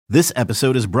This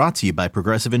episode is brought to you by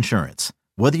Progressive Insurance.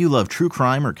 Whether you love true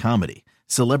crime or comedy,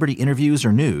 celebrity interviews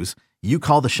or news, you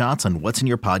call the shots on what's in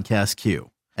your podcast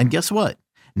queue. And guess what?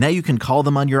 Now you can call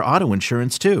them on your auto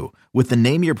insurance too with the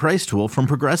Name Your Price tool from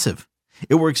Progressive.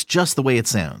 It works just the way it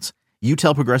sounds. You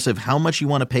tell Progressive how much you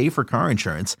want to pay for car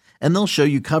insurance, and they'll show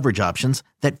you coverage options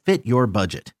that fit your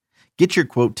budget. Get your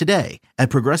quote today at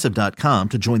Progressive.com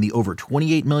to join the over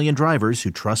 28 million drivers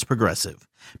who trust Progressive.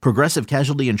 Progressive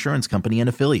Casualty Insurance Company and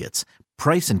Affiliates.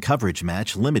 Price and coverage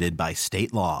match limited by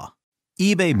state law.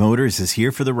 eBay Motors is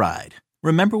here for the ride.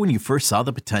 Remember when you first saw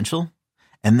the potential?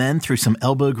 And then through some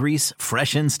elbow grease,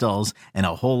 fresh installs, and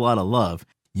a whole lot of love,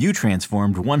 you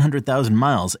transformed 100,000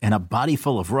 miles and a body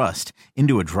full of rust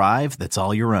into a drive that's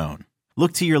all your own.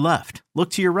 Look to your left.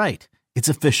 Look to your right. It's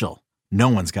official. No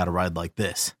one's got a ride like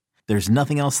this. There's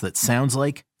nothing else that sounds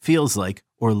like, feels like,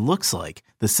 or looks like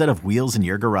the set of wheels in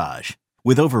your garage.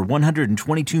 With over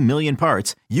 122 million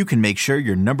parts, you can make sure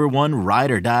your number one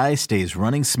ride or die stays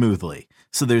running smoothly.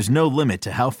 So there's no limit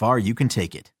to how far you can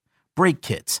take it. Brake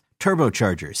kits,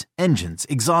 turbochargers, engines,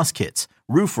 exhaust kits,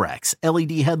 roof racks,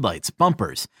 LED headlights,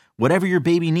 bumpers, whatever your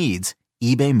baby needs,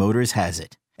 eBay Motors has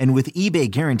it. And with eBay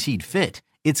Guaranteed Fit,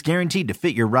 it's guaranteed to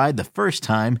fit your ride the first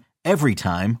time, every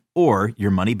time, or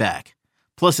your money back.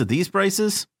 Plus at these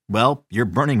prices, well, you're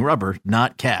burning rubber,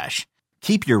 not cash.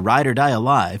 Keep your ride or die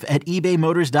alive at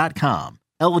ebaymotors.com.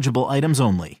 Eligible items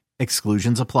only.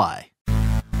 Exclusions apply.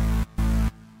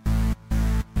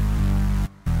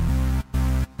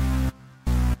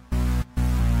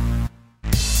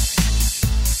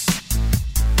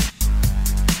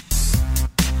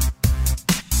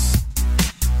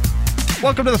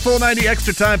 Welcome to the Full 90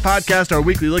 Extra Time Podcast, our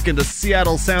weekly look into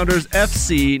Seattle Sounders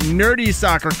FC, nerdy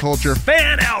soccer culture,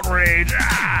 fan outrage,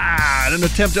 and an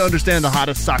attempt to understand the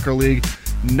hottest soccer league,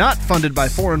 not funded by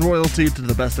foreign royalty to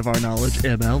the best of our knowledge,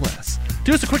 MLS.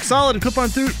 Do us a quick solid and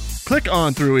click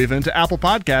on through even to Apple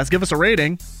Podcasts. Give us a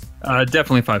rating.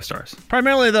 Definitely 5 stars.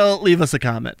 Primarily, though, leave us a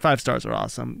comment. 5 stars are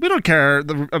awesome. We don't care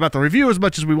about the review as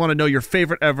much as we want to know your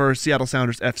favorite ever Seattle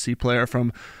Sounders FC player,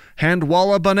 from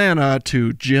Handwalla Banana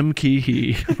to Jim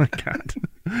Key. Oh my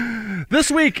God. This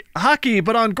week, hockey,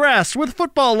 but on grass with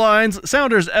football lines.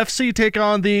 Sounders FC take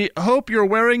on the Hope You're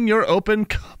Wearing Your Open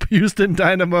Cup Houston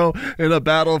Dynamo in a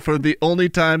battle for the only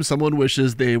time someone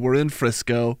wishes they were in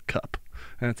Frisco Cup.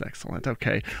 That's excellent.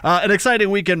 Okay. An exciting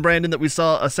weekend, Brandon, that we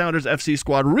saw a Sounders FC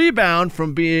squad rebound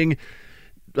from being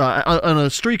on a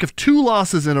streak of 2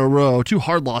 losses in a row, 2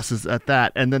 hard losses at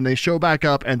that, and then they show back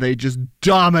up and they just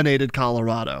dominated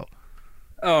Colorado.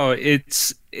 Oh, it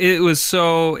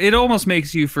almost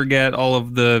makes you forget all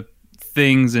of the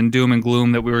things and doom and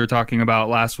gloom that we were talking about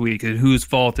last week, and whose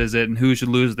fault is it and who should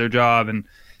lose their job and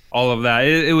all of that.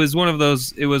 It was one of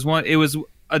those. It was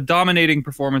a dominating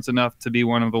performance enough to be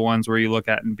one of the ones where you look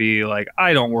at and be like,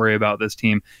 I don't worry about this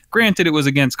team. Granted, it was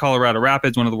against Colorado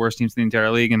Rapids, one of the worst teams in the entire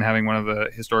league, and having one of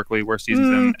the historically worst seasons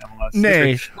in MLS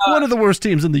history. One of the worst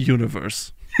teams in the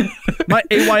universe. My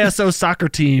AYSO soccer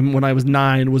team when I was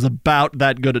 9 was about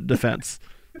that good at defense.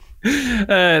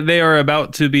 They are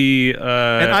about to be...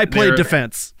 and I played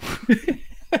defense.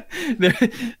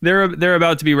 They're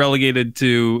about to be relegated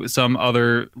to some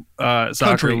other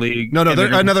soccer league. No,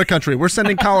 they're another country. We're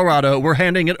sending Colorado. We're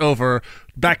handing it over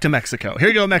back to Mexico. Here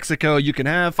you go, Mexico. You can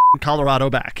have Colorado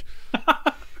back.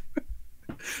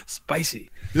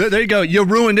 Spicy. There you go. You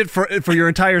ruined it for your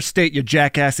entire state, you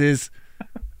jackasses.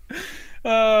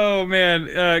 Oh,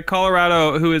 man.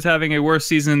 Colorado, who is having a worse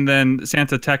season than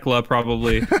Santa Tecla,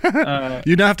 probably.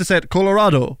 You now have to say it,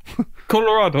 Colorado.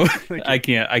 Colorado. I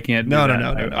can't. No.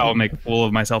 I'll make a fool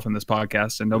of myself in this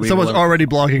podcast, and nobody. Someone's already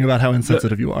blogging about how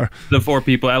insensitive you are. The 4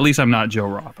 people. At least I'm not Joe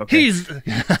Roth. Okay?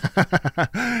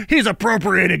 He's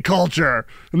appropriated culture,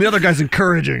 and the other guy's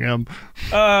encouraging him.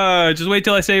 Just wait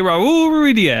till I say Raul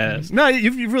Ruidiaz. No,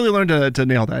 you've really learned to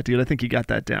nail that, dude. I think you got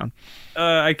that down.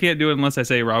 I can't do it unless I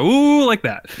say Raul like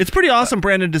that. It's pretty awesome,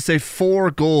 Brandon, to say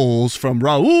 4 goals from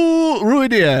Raul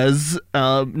Ruidiaz.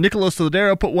 Nicolas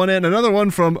Soldero put one in, another one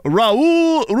from Raul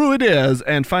Ruidiaz,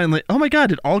 and finally, oh my God,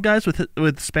 did all guys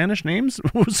with Spanish names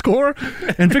score?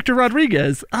 And Victor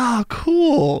Rodriguez. Oh,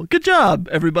 cool. Good job,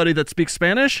 everybody that speaks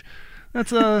Spanish.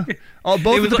 That's both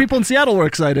of the people in Seattle were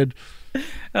excited.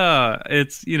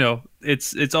 It's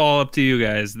all up to you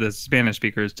guys, the Spanish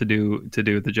speakers, to do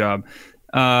the job.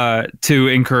 To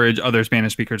encourage other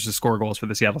Spanish speakers to score goals for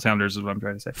the Seattle Sounders is what I'm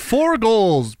trying to say. 4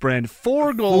 goals, Brand.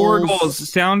 4 goals. 4 goals.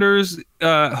 Sounders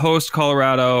host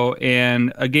Colorado,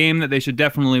 and a game that they should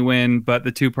definitely win, but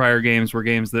the 2 prior games were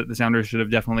games that the Sounders should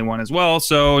have definitely won as well,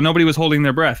 so nobody was holding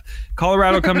their breath.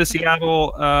 Colorado come to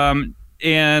Seattle.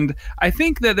 And I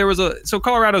think that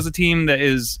Colorado's a team that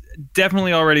is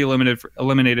definitely already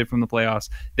eliminated from the playoffs.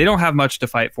 They don't have much to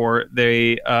fight for.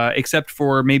 They except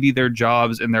for maybe their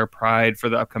jobs and their pride for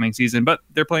the upcoming season, but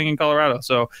they're playing in Colorado,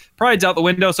 so pride's out the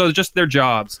window. So it's just their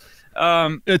jobs.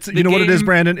 What it is,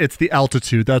 Brandon? It's the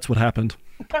altitude. That's what happened.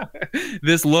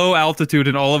 This low altitude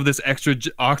and all of this extra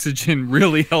oxygen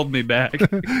really held me back.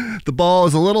 The ball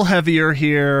is a little heavier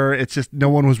here. It's just no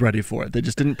one was ready for it. They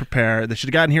just didn't prepare. They should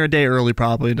have gotten here a day early,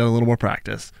 probably, and done a little more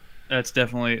practice. That's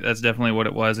definitely what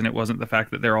it was, and it wasn't the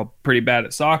fact that they're all pretty bad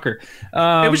at soccer.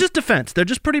 It was just defense. They're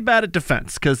just pretty bad at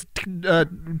defense because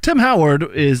Tim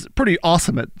Howard is pretty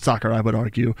awesome at soccer, I would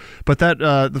argue. But that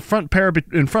the front pair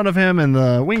in front of him and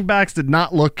the wing backs did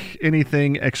not look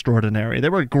anything extraordinary. They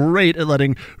were great at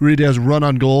letting Ruidíaz run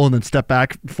on goal and then step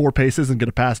back 4 paces and get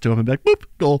a pass to him and be like, boop,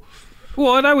 goal.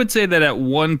 Well, and I would say that at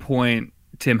one point,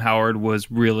 Tim Howard was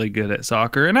really good at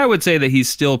soccer, and I would say that he's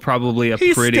still probably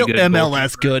pretty good. He's still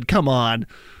MLS good. Come on.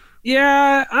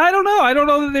 Yeah, I don't know. I don't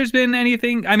know that there's been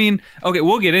anything. I mean, okay,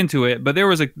 we'll get into it, but there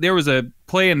was a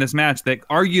play in this match that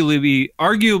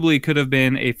arguably could have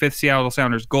been a 5th Seattle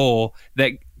Sounders goal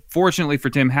that, fortunately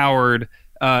for Tim Howard,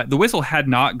 the whistle had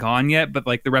not gone yet, but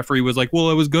like the referee was like,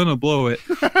 "Well, I was gonna blow it,"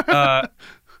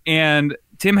 and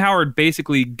Tim Howard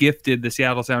basically gifted the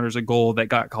Seattle Sounders a goal that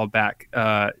got called back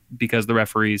because the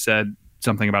referee said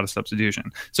something about a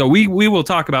substitution. So we will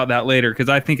talk about that later because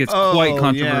I think it's quite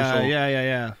controversial.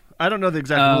 Yeah. I don't know the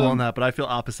exact rule on that, but I feel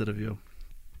opposite of you.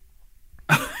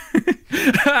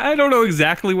 I don't know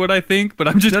exactly what I think, but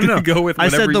I'm just going to go with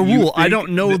whatever I said the rule. I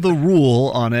don't know the the rule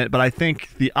on it, but I think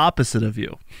the opposite of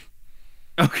you.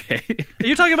 Okay.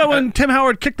 You're talking about when Tim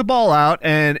Howard kicked the ball out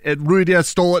and Ruidíaz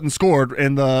stole it and scored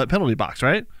in the penalty box,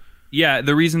 right? Yeah,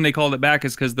 the reason they called it back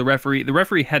is because the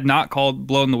referee had not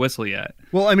blown the whistle yet.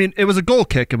 Well, I mean, it was a goal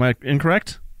kick. Am I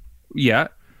incorrect? Yeah.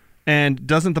 And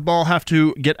doesn't the ball have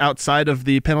to get outside of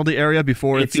the penalty area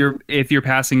before if you're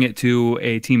passing it to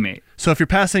a teammate? So if you're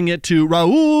passing it to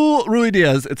Raul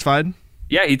Ruidíaz, it's fine?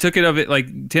 Yeah, he took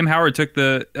it Tim Howard took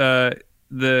the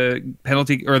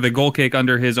penalty or the goal kick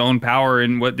under his own power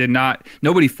and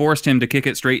nobody forced him to kick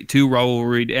it straight to Raul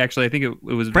Ruidíaz. Actually, I think it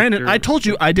was Brandon. Victor. I told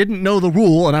you I didn't know the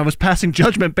rule and I was passing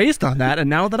judgment based on that, and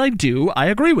now that I do, I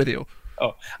agree with you.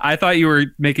 Oh, I thought you were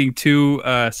making 2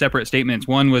 separate statements.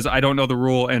 One was I don't know the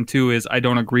rule, and 2 is I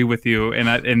don't agree with you,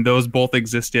 and those both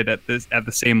existed at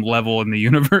the same level in the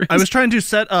universe. I was trying to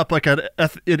set up like an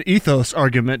ethos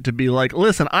argument to be like,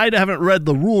 listen, I haven't read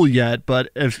the rule yet,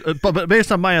 but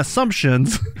based on my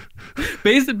assumptions,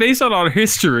 based on our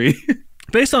history.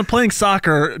 Based on playing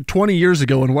soccer 20 years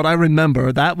ago and what I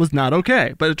remember, that was not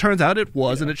okay. But it turns out it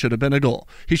was, and it should have been a goal.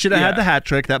 He should have had the hat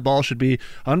trick. That ball should be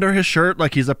under his shirt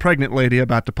like he's a pregnant lady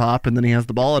about to pop, and then he has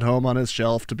the ball at home on his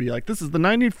shelf to be like, this is the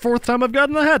 94th time I've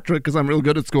gotten a hat trick because I'm real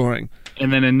good at scoring.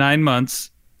 And then in 9 months,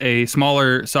 a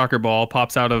smaller soccer ball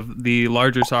pops out of the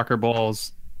larger soccer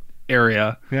ball's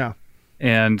area. Yeah.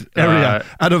 And area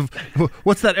out of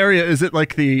what's that area? Is it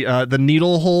like the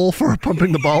needle hole for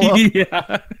pumping the ball up?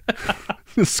 Yeah.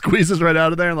 Squeezes right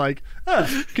out of there and like,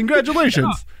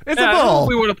 congratulations. It's a ball. I don't know if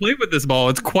we want to play with this ball.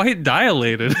 It's quite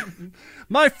dilated.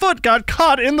 My foot got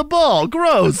caught in the ball.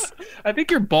 Gross. I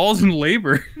think your ball's in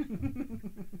labor.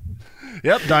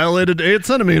 Yep, dilated to 8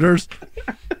 centimeters.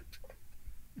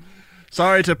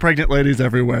 Sorry to pregnant ladies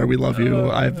everywhere. We love you.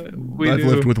 I've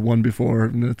lived with one before,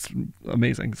 and it's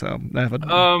amazing. So I have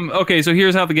okay, so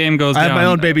here's how the game goes. I have my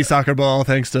own baby soccer ball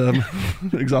thanks to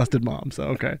exhausted mom. So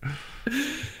okay.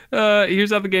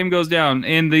 Here's how the game goes down.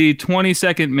 In the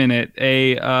 22nd minute,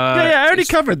 I already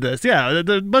covered this. Yeah,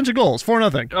 a bunch of goals,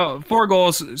 4-0. 4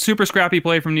 goals. Super scrappy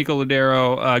play from Nico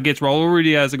Lodeiro. Gets Raul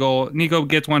Ruidíaz a goal. Nico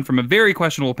gets one from a very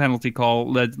questionable penalty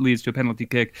call that leads to a penalty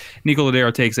kick. Nico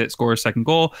Lodeiro takes it, scores second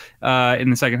goal. In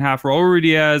the second half, Raul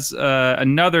Ruidíaz,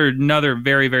 another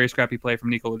very, very scrappy play from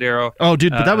Nico Lodeiro. Oh,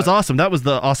 dude, but that was awesome. That was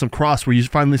the awesome cross where you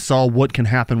finally saw what can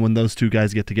happen when those two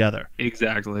guys get together.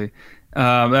 Exactly.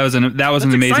 That was an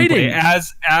amazing exciting play.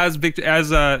 As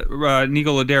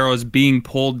Nico Lodeiro is being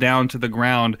pulled down to the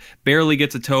ground, barely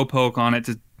gets a toe poke on it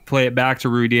to play it back to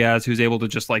Ruidíaz, who's able to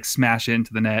just like smash it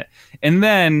into the net. And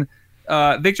then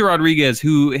Victor Rodriguez,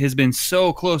 who has been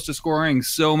so close to scoring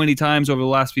so many times over the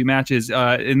last few matches,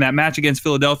 in that match against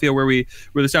Philadelphia where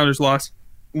the Sounders lost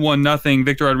 1-0,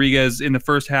 Victor Rodriguez in the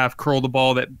first half curled a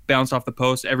ball that bounced off the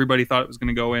post. Everybody thought it was going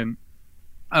to go in.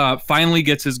 Finally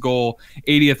gets his goal,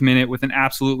 80th minute, with an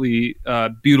absolutely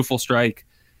beautiful strike.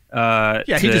 He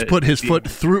just put his foot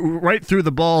right through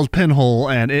the ball's pinhole,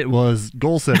 and it was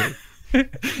goal city.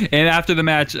 And after the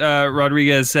match,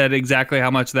 Rodriguez said exactly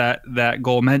how much that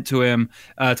goal meant to him,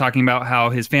 talking about how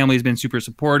his family's been super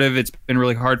supportive. It's been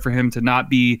really hard for him to not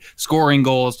be scoring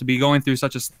goals, to be going through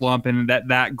such a slump, and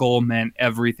that goal meant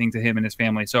everything to him and his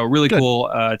family. So really cool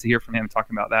to hear from him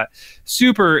talking about that.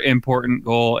 Super important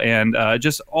goal, and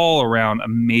just all around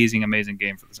amazing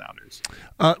game for the Sounders.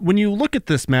 When you look at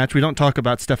this match, we don't talk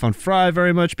about Stefan Frei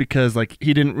very much because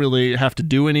he didn't really have to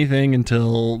do anything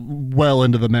until well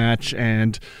into the match,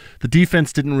 and the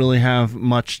defense didn't really have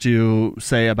much to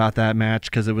say about that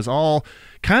match because it was all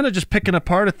kind of just picking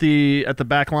apart at the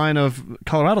back line of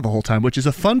Colorado the whole time, which is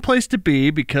a fun place to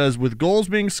be because with goals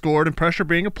being scored and pressure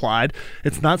being applied,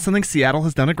 it's not something Seattle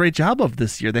has done a great job of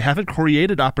this year. They haven't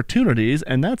created opportunities,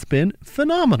 and that's been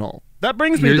phenomenal. That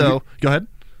brings me, though. Go ahead.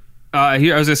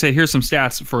 Here, I was going to say, here's some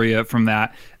stats for you from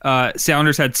that.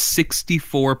 Sounders had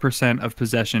 64% of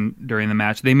possession during the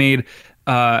match. They made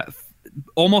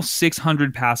almost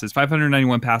 600 passes,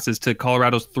 591 passes to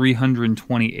Colorado's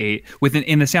 328.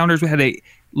 In the Sounders, we had a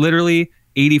literally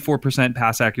 84%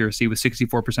 pass accuracy with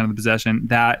 64% of the possession.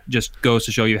 That just goes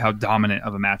to show you how dominant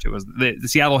of a match it was. The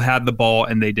Seattle had the ball,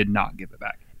 and they did not give it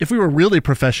back. If we were really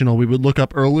professional, we would look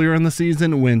up earlier in the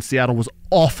season when Seattle was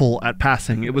awful at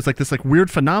passing. It was this weird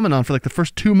phenomenon for the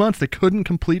first 2 months. They couldn't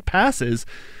complete passes.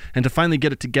 And to finally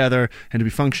get it together and to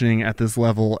be functioning at this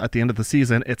level at the end of the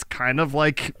season, it's kind of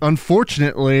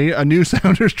unfortunately, a new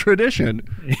Sounders tradition.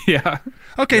 Yeah.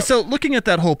 Okay, so looking at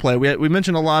that whole play, we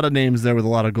mentioned a lot of names there with a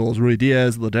lot of goals.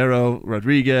 Ruidíaz, Lodeiro,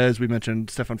 Rodriguez. We mentioned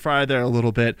Stefan Frei there a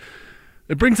little bit.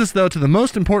 It brings us, though, to the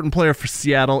most important player for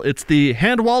Seattle. It's the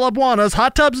Handwalla Buonas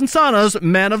Hot Tubs and Saunas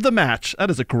man of the match. That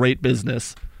is a great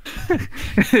business.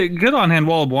 Good on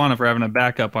Handwalla Buona for having a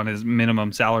backup on his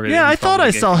minimum salary. Yeah, I thought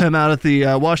I saw him out at the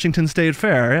Washington State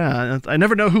Fair. Yeah, I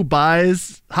never know who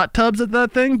buys hot tubs at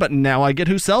that thing, but now I get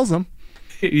who sells them.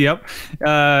 Yep.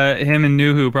 Him and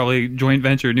Nuhu, probably joint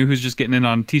venture. Nuhu's just getting in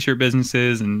on t-shirt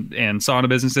businesses and sauna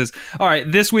businesses. All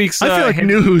right, this week's... I feel like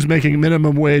Nuhu's making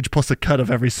minimum wage plus a cut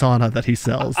of every sauna that he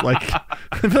sells. I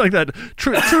feel like that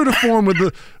true to form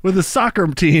with the soccer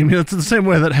team. It's the same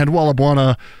way that Handwalla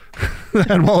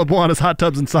Buona's Hot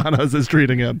Tubs and Saunas is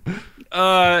treating him.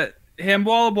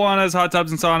 Handwalla Buona's Hot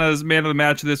Tubs and Saunas man of the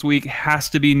match this week has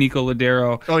to be Nico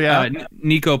Lodeiro. Oh, yeah.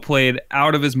 Nico played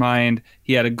out of his mind.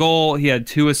 He had a goal. He had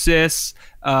 2 assists.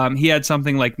 He had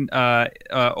something like an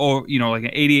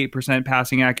 88%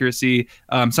 passing accuracy.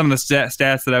 Some of the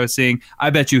stats that I was seeing,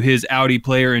 I bet you his Audi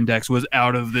player index was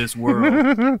out of this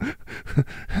world.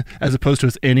 As opposed to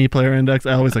his any player index.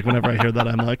 I always whenever I hear that,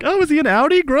 I'm like, oh, is he an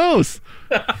Audi? Gross.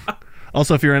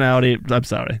 Also, if you're an Audi, I'm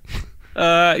sorry.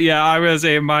 Yeah, I'm going to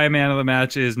say my man of the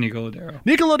match is Nico Lodeiro.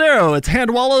 Nico Lodeiro, it's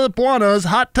Handwalla Buona's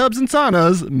Hot Tubs and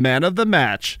Saunas man of the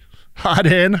match. Hot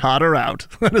in, hotter out.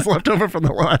 That is left over from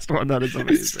the last one. That is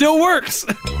amazing. It still works.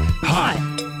 Hot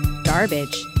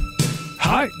garbage.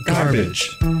 Hot garbage.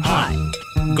 Hot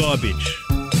garbage.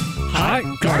 Hot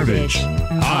garbage.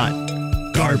 Hot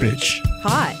garbage.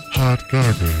 Hot. Hot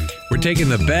garbage. We're taking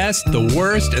the best, the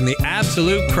worst, and the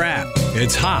absolute crap.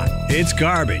 It's hot. It's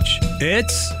garbage.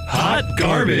 It's hot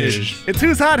garbage. It's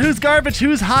who's hot, who's garbage,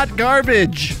 who's hot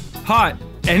garbage. Hot.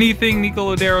 Anything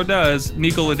Nico Lodeiro does,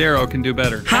 Nico Lodeiro can do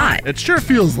better. Hot. It sure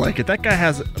feels like it. That guy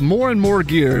has more and more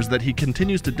gears that he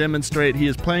continues to demonstrate. He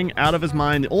is playing out of his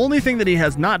mind. The only thing that he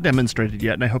has not demonstrated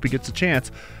yet, and I hope he gets a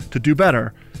chance to do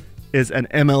better, is an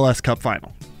MLS Cup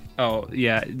final. Oh,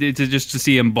 yeah. To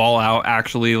see him ball out,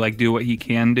 actually do what he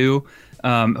can do.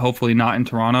 Hopefully not in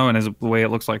Toronto, and as the way it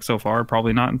looks like so far,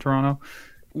 probably not in Toronto.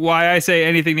 Why I say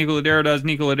anything Nico Lodeiro does,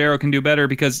 Nico Lodeiro can do better,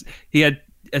 because he had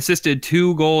assisted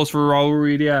 2 goals for Raul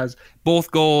Ruidíaz.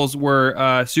 Both goals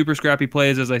were super scrappy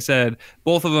plays, as I said.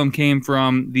 Both of them came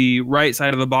from the right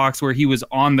side of the box where he was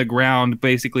on the ground,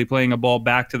 basically playing a ball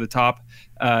back to the top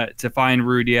to find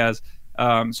Ruidíaz.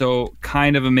 So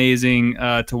kind of amazing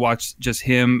to watch just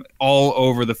him all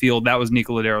over the field. That was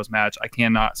Nico Lodeiro's match. I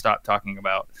cannot stop talking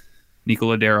about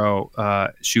Nico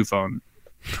Lodeiro shoe phone.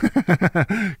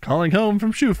 Calling home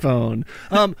from shoe phone.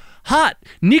 Hot.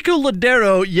 Nico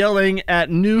Lodeiro yelling at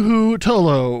Nuhu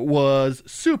Tolo was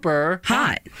super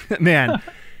hot. Man,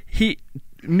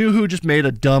 Nuhu just made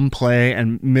a dumb play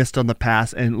and missed on the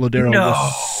pass, and Lodeiro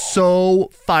was so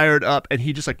fired up, and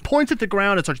he just points at the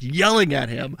ground and starts yelling at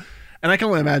him. And I can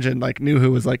only imagine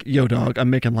Nuhu was yo dog,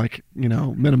 I'm making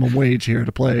minimum wage here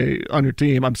to play on your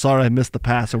team. I'm sorry I missed the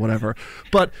pass or whatever.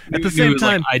 But at the same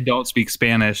time, I don't speak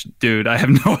Spanish, dude. I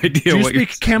have no idea what you're saying. Do you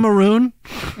speak Cameroon?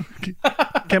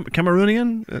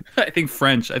 Cameroonian? I think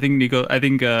French. I think Nico. I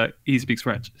think he speaks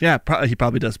French. Yeah, he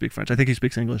probably does speak French. I think he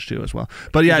speaks English too as well.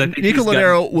 But yeah, I think Nico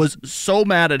Lodeiro was so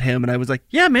mad at him, and I was like,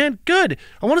 yeah, man, good.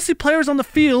 I want to see players on the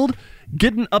field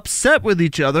getting upset with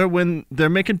each other when they're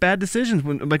making bad decisions,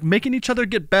 when like making each other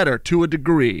get better to a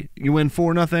degree. You win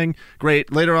 4-0,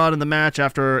 great. Later on in the match,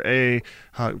 after a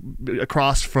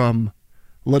cross from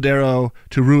Lodeiro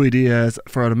to Rui Diaz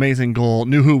for an amazing goal,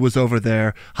 Nuhu was over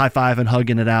there high-fiving,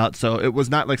 hugging it out. So it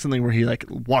was not like something where he like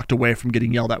walked away from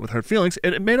getting yelled at with hurt feelings.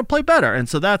 It made him play better, and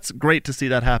so that's great to see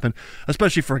that happen,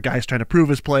 especially for a guy who's trying to prove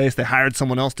his place. They hired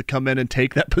someone else to come in and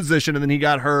take that position, and then he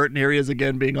got hurt, and here he is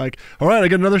again being like, all right, I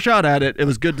get another shot at it. It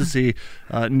was good to see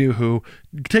Nuhu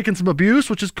taking some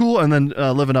abuse, which is cool, and then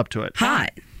living up to it.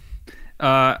 Hot.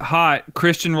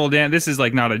 Christian Roldan. This is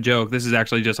like not a joke. This is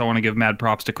actually just, I want to give mad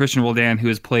props to Christian Roldan, who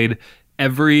has played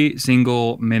every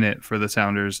single minute for the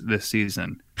Sounders this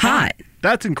season. Hot.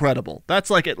 That's incredible.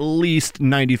 That's like at least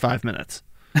 95 minutes.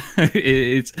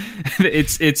 it's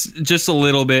just a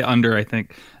little bit under, I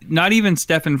think. Not even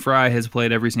Stephen Fry has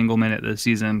played every single minute this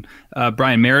season.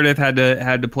 Brian Meredith had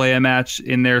to play a match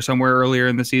in there somewhere earlier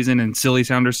in the season, in silly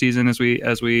Sounders season as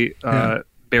we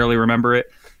barely remember it.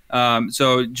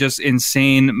 So just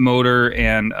insane motor,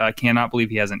 and cannot believe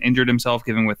he hasn't injured himself,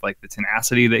 given with like the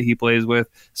tenacity that he plays with.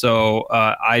 So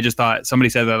I just thought, somebody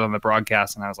said that on the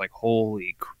broadcast, and I was like,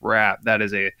 holy crap, that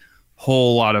is a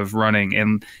whole lot of running.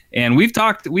 And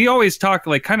we always talk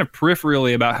like kind of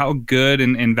peripherally about how good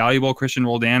and valuable Christian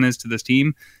Roldan is to this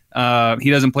team.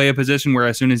 He doesn't play a position where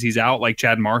as soon as he's out, like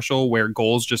Chad Marshall, where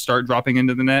goals just start dropping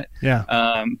into the net.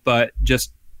 Yeah. But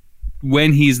just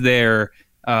when he's there,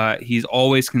 he's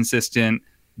always consistent,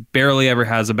 barely ever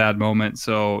has a bad moment.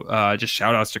 So just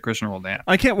shout outs to Christian Roldan.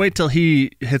 I can't wait till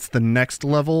he hits the next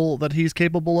level that he's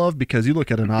capable of, because you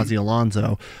look at an Ozzy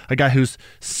Alonso, a guy who's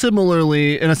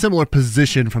similarly in a similar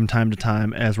position from time to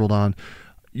time as Roldan.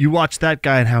 You watch that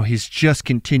guy and how he's just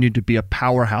continued to be a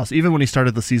powerhouse. Even when he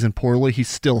started the season poorly, he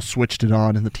still switched it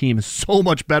on, and the team is so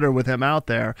much better with him out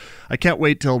there. I can't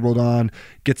wait till Roldan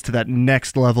gets to that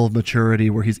next level of maturity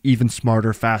where he's even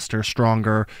smarter, faster,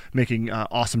 stronger, making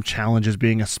awesome challenges,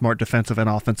 being a smart defensive and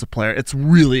offensive player. It's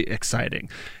really exciting.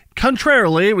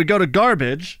 Contrarily, we go to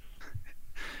garbage.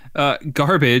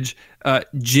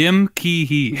 Jim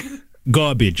Key-hee.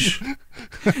 Garbage.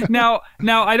 Now,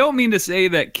 I don't mean to say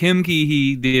that Kim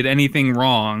Ki-hee did anything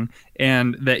wrong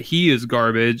and that he is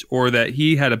garbage or that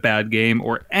he had a bad game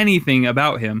or anything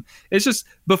about him. It's just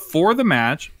before the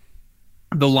match,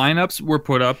 the lineups were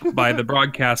put up by the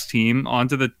broadcast team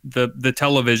onto the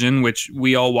television, which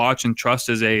we all watch and trust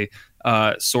as a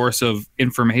source of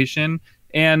information.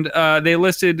 And they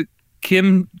listed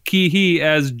Kim Ki-hee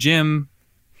as Jim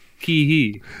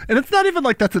Key-hee. And it's not even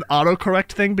like that's an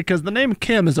autocorrect thing, because the name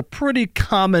Kim is a pretty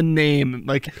common name,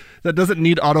 like that doesn't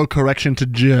need autocorrection to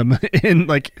Jim in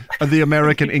like the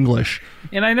American English.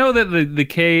 And I know that the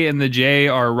K and the J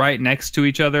are right next to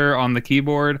each other on the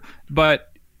keyboard, but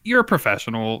you're a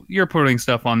professional. You're putting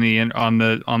stuff on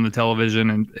the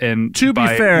television, and to be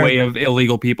by fair, way of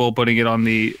illegal people putting it on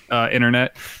the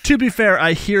internet. To be fair,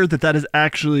 I hear that is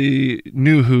actually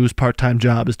Nuhu's part-time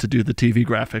job is to do the TV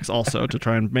graphics also to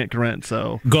try and make rent.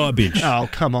 So Garbage. Oh,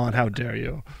 come on, how dare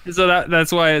you? So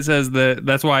that's why it says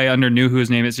that's why under Nuhu's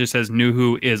name it just says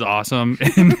Nuhu is awesome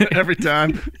Every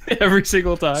time, every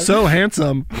single time. so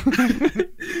handsome.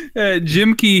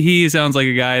 Jim Key-hee sounds like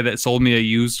a guy that sold me a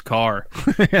used car.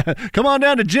 Come on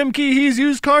down to Jim Key-hee's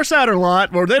used car Saturn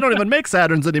lot, where they don't even make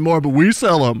Saturns anymore, but we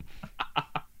sell them.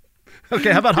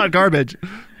 Okay, how about hot garbage?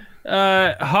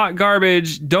 Hot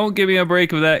garbage. Don't give me a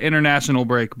break with that international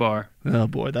break bar. Oh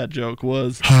boy, that joke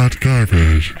was Hot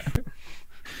garbage.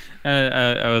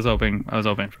 I was hoping for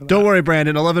that. Don't worry,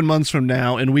 Brandon. 11 months from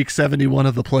now, in week 71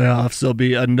 of the playoffs, there'll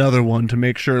be another one to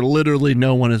make sure literally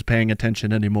no one is paying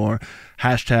attention anymore.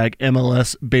 Hashtag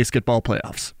MLS basketball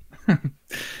playoffs.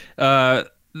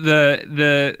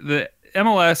 The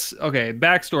MLS. Okay,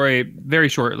 backstory very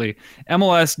shortly.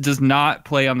 MLS does not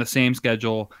play on the same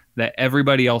schedule that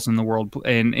everybody else in the world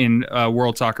in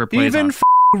world soccer plays. Even on.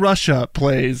 Russia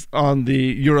plays on the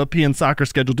European soccer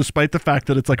schedule, despite the fact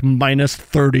that it's like minus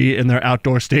 30 in their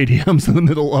outdoor stadiums in the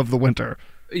middle of the winter.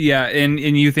 Yeah, and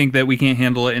you think that we can't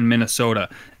handle it in Minnesota.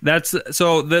 That's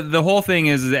so the whole thing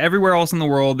is that everywhere else in the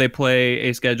world they play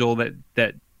a schedule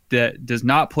that does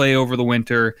not play over the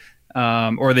winter,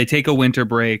 or they take a winter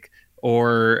break,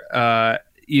 or and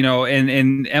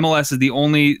MLS is the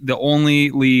only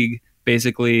league,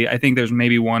 basically. I think there's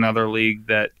maybe one other league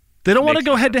that they don't want to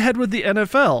go head to head with the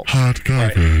NFL. Hot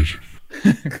garbage.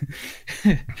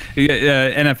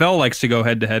 NFL likes to go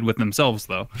head to head with themselves,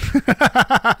 though.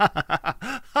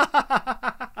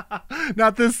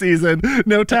 Not this season.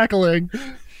 No tackling.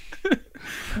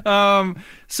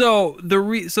 So the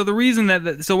reason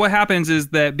that so what happens is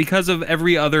that because of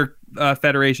every other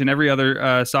federation, every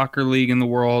other soccer league in the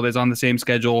world is on the same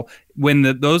schedule. When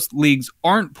those leagues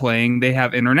aren't playing, they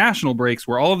have international breaks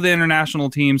where all of the international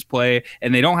teams play,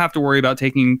 and they don't have to worry about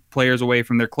taking players away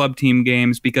from their club team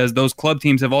games because those club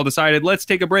teams have all decided, let's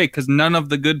take a break because none of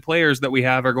the good players that we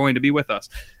have are going to be with us.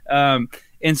 And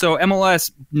so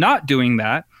MLS not doing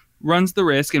that runs the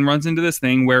risk and runs into this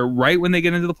thing where right when they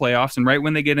get into the playoffs and right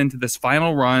when they get into this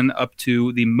final run up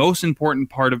to the most important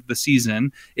part of the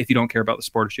season, if you don't care about the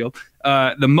Supporters Shield,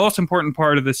 the most important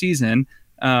part of the season,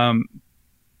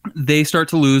 they start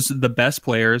to lose the best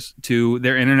players to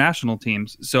their international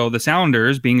teams. So the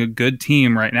Sounders, being a good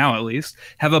team right now at least,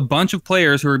 have a bunch of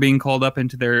players who are being called up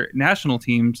into their national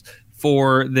teams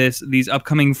for these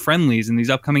upcoming friendlies and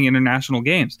these upcoming international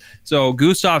games. So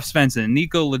Gustav Svensson,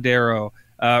 Nico Ladero,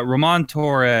 Ramon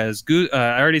Torres,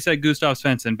 I already said Gustav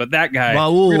Svensson, but that guy,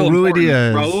 Raul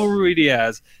Rui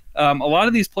Diaz. A lot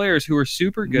of these players who are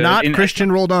super good. Not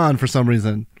Christian Roldan for some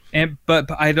reason. But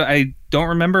I don't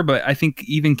remember, but I think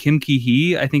even Kim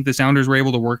Ki-hee, I think the Sounders were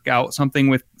able to work out something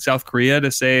with South Korea to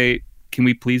say, can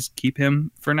we please keep him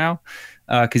for now?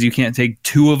 Because you can't take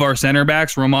two of our center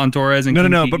backs, Ramon Torres and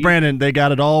Kim Ki-hee. But Brandon, they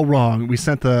got it all wrong. We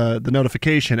sent the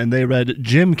notification, and they read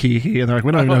Jim Ki-hee, and they're like,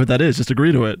 we don't even know who that is. Just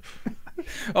agree to it.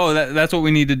 Oh, that's what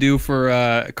we need to do for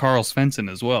Carl Svensson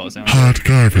as well. Hot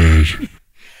garbage.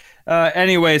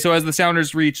 Anyway, so as the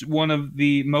Sounders reach one of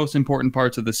the most important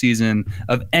parts of the season,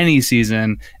 of any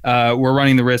season, we're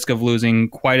running the risk of losing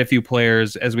quite a few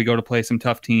players as we go to play some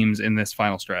tough teams in this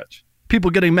final stretch.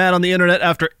 People getting mad on the internet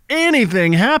after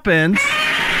anything happens.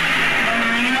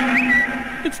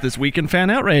 It's This Week in Fan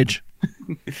Outrage.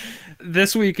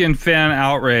 This Week in Fan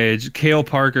Outrage, Cale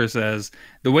Parker says,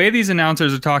 the way these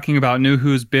announcers are talking about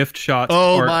Nuhu's biffed shots.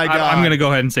 My God. I'm going to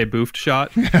go ahead and say boofed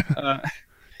shot.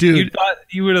 Dude,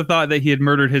 you would have thought that he had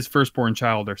murdered his firstborn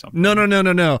child or something.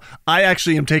 No. I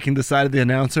actually am taking the side of the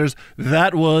announcers.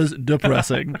 That was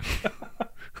depressing.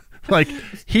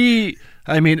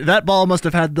 That ball must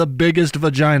have had the biggest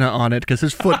vagina on it because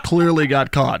his foot clearly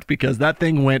got caught because that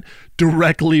thing went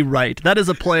directly right. That is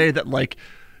a play that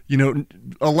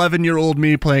 11-year-old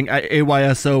me playing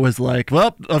AYSO is like,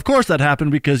 well, of course that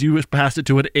happened because you passed it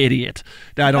to an idiot.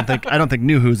 Now, I don't think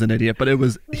Nuhu's an idiot, but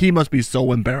he must be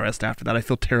so embarrassed after that. I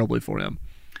feel terribly for him.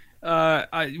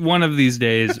 One of these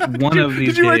days. Did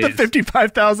you write the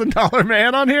 $55,000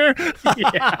 man on here?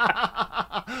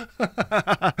 Yeah.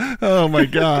 Oh my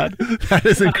God, that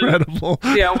is incredible.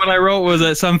 Yeah, what I wrote was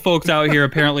that some folks out here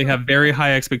apparently have very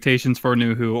high expectations for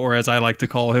Nuhu, or as I like to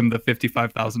call him, the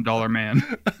 $55,000 man.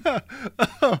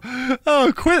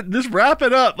 Quit! Just wrap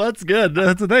it up. That's good.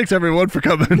 Thanks everyone for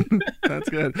coming. That's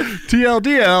good.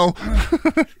 TLDL.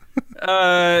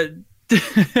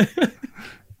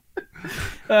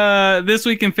 This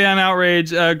Week in Fan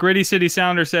Outrage, Gritty City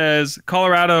Sounder says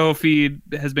Colorado feed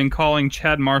has been calling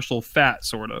Chad Marshall fat,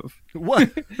 sort of.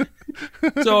 What?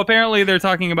 So apparently they're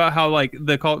talking about how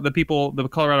the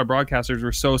Colorado broadcasters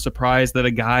were so surprised that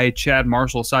a guy Chad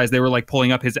Marshall size, they were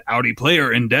pulling up his Audi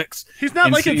player index. He's not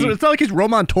it's not like he's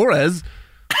Roman Torres,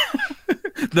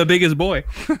 the biggest boy.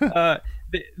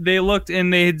 They looked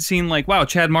and they had seen wow,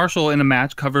 Chad Marshall in a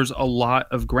match covers a lot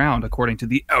of ground according to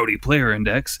the Audi player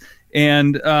index.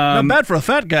 And not bad for a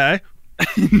fat guy.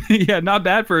 Yeah, not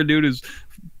bad for a dude who's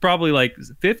probably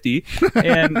 50.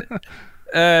 And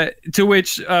to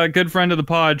which a good friend of the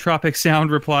pod, Tropic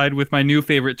Sound, replied with my new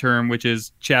favorite term, which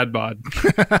is Chad bod.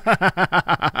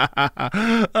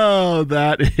 Oh,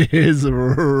 that is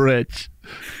rich.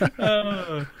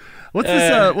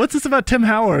 What's this about Tim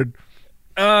Howard?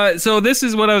 So this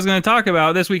is what I was going to talk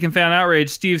about. This Week in Fan Outrage,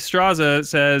 Steve Straza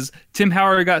says Tim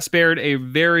Howard got spared a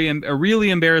really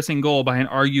embarrassing goal by an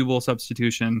arguable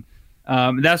substitution.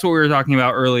 That's what we were talking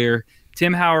about earlier.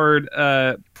 Tim Howard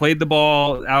played the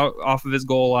ball out off of his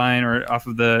goal line or off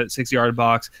of the 6-yard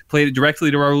box, played it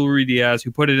directly to Raul Rui Diaz,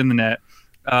 who put it in the net.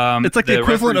 It's like the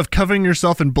equivalent of covering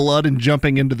yourself in blood and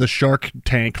jumping into the shark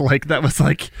tank.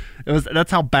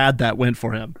 That's how bad that went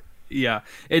for him. Yeah,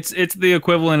 it's the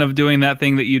equivalent of doing that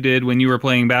thing that you did when you were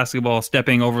playing basketball,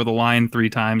 stepping over the line 3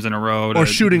 times in a row. Or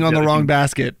shooting on the wrong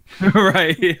basket.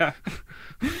 Right, yeah.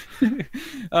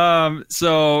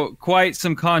 So quite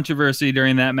some controversy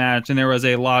during that match, and there was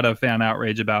a lot of fan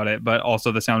outrage about it, but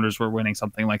also the Sounders were winning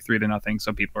something like 3-0,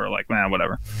 so people are like, man,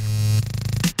 whatever.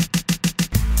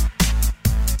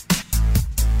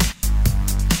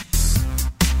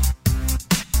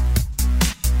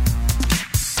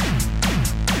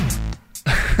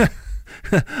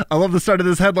 I love the start of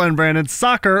this headline, Brandon.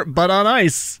 Soccer, but on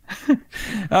ice.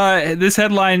 This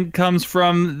headline comes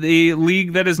from the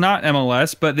league that is not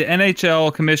MLS, but the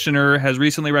NHL commissioner has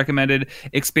recently recommended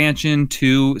expansion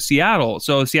to Seattle.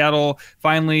 So Seattle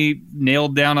finally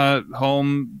nailed down a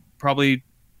home, probably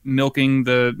milking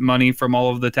the money from all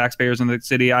of the taxpayers in the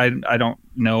city. I don't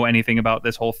know anything about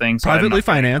this whole thing. So Privately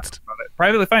financed.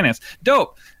 Privately financed.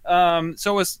 Dope.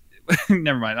 So was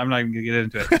never mind. I'm not even gonna get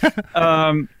into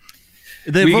it.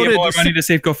 We gave all our money to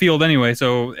Safeco Field anyway,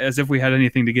 so as if we had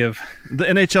anything to give. The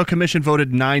NHL Commission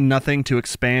voted 9-0 to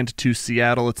expand to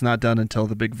Seattle. It's not done until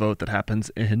the big vote that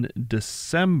happens in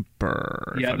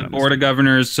December. Yeah, the Board of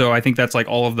Governors, so I think that's like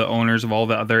all of the owners of all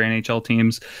the other NHL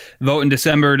teams, vote in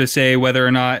December to say whether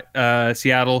or not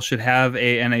Seattle should have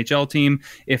a NHL team.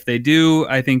 If they do,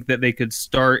 I think that they could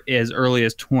start as early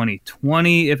as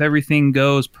 2020 if everything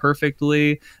goes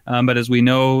perfectly. But as we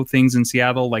know, things in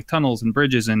Seattle like tunnels and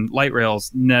bridges and light rails,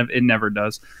 it never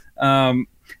does.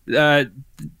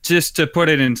 Just to put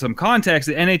it in some context,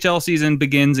 the NHL season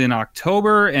begins in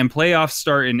October and playoffs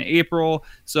start in April.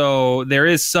 So there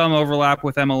is some overlap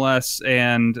with MLS.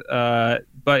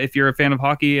 But if you're a fan of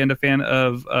hockey and a fan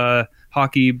of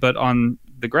hockey, but on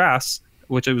the grass,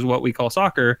 which is what we call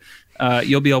soccer,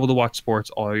 you'll be able to watch sports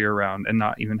all year round and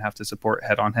not even have to support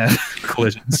head-on-head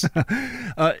collisions.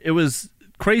 It was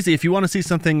crazy. If you want to see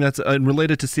something that's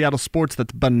related to Seattle sports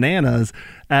that's bananas,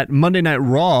 at Monday Night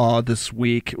Raw this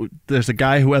week, there's a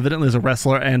guy who evidently is a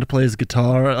wrestler and plays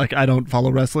guitar. Like, I don't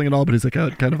follow wrestling at all, but he's like a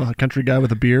kind of a country guy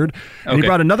with a beard. And he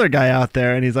brought another guy out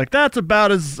there, and he's like, that's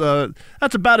about as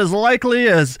likely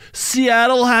as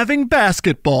Seattle having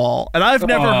basketball. And I've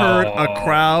never heard a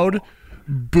crowd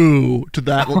boo to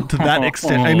that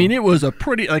extent. I mean, it was a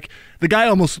pretty, like, the guy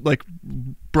almost like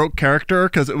broke character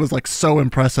because it was like so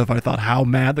impressive. I thought how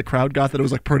mad the crowd got that it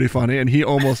was like pretty funny, and he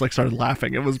almost like started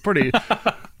laughing. It was pretty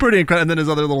incredible. And then his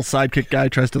other little sidekick guy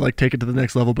tries to like take it to the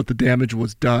next level, but the damage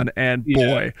was done. And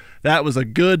boy, that was a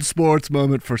good sports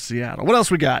moment for Seattle. What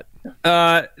else we got?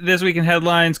 This week in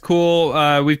headlines,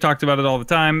 cool. We've talked about it all the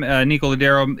time. Nico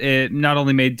Lodeiro not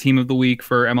only made Team of the Week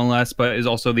for MLS, but is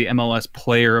also the MLS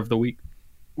Player of the Week,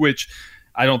 which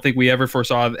I don't think we ever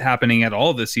foresaw happening at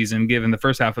all this season, given the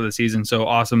first half of the season. So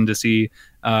awesome to see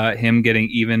him getting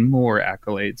even more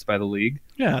accolades by the league.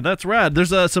 Yeah, that's rad.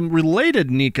 There's some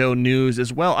related Nico news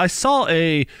as well. I saw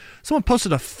someone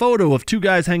posted a photo of two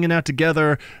guys hanging out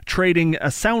together trading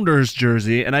a Sounders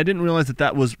jersey, and I didn't realize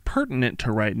that was pertinent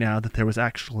to right now, that there was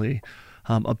actually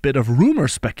a bit of rumor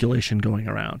speculation going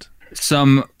around.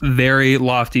 Some very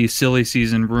lofty, silly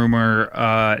season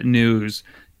rumor news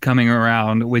coming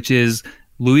around, which is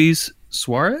Luis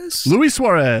Suarez? Luis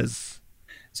Suarez.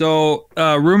 So,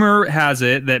 rumor has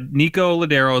it that Nico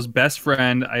Lodeiro's best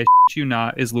friend, I shit you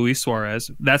not, is Luis Suarez.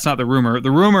 That's not the rumor.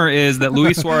 The rumor is that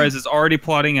Luis Suarez is already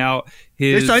plotting out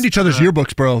his... They signed each other's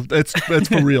yearbooks, bro. It's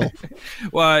for real.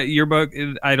 Well, yearbook,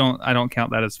 I don't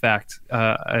count that as fact.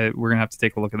 We're going to have to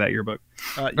take a look at that yearbook.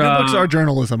 Yearbooks are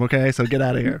journalism, okay? So get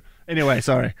out of here. Anyway,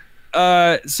 sorry.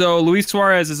 So Luis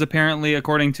Suarez is apparently,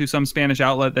 according to some Spanish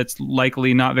outlet that's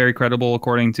likely not very credible,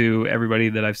 according to everybody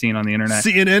that I've seen on the internet,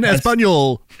 CNN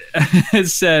Español,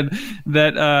 has said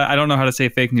that I don't know how to say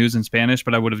fake news in Spanish,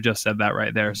 but I would have just said that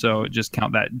right there. So just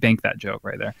bank that joke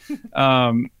right there.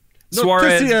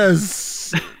 Suarez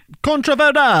Noticias contra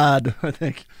verdad, I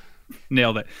think.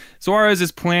 Nailed it. Suarez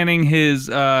is planning his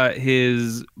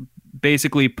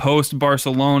basically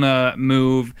post-Barcelona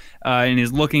move and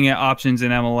is looking at options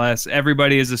in MLS.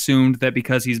 Everybody has assumed that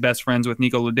because he's best friends with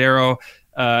Nico Lodeiro,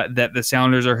 that the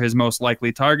Sounders are his most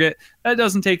likely target. That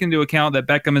doesn't take into account that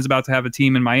Beckham is about to have a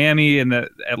team in Miami and that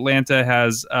Atlanta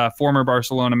has former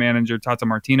Barcelona manager Tata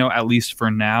Martino, at least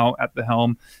for now, at the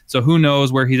helm. So who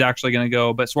knows where he's actually going to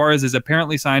go. But Suarez is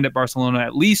apparently signed at Barcelona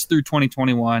at least through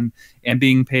 2021 and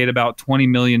being paid about $20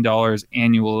 million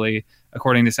annually,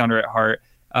 according to Sounder at Heart.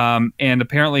 And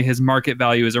apparently his market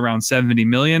value is around $70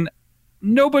 million.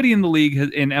 Nobody in the league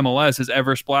in MLS has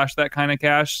ever splashed that kind of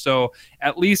cash. So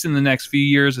at least in the next few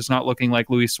years, it's not looking like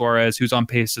Luis Suarez, who's on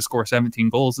pace to score 17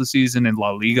 goals this season in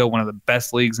La Liga, one of the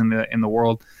best leagues in the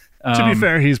world. To be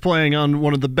fair, he's playing on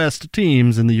one of the best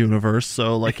teams in the universe,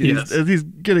 so like he's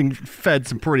getting fed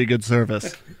some pretty good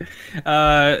service.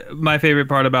 My favorite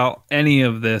part about any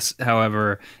of this,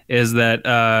 however, is that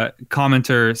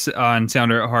commenter on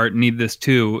Sounder at Heart, Need This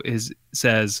Too,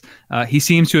 says he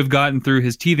seems to have gotten through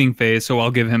his teething phase, so I'll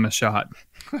give him a shot.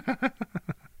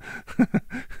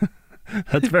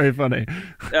 That's very funny.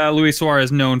 Luis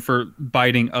Suarez known for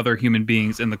biting other human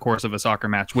beings in the course of a soccer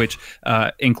match, which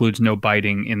includes no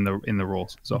biting in the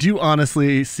rules. So, do you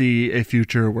honestly see a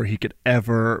future where he could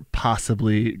ever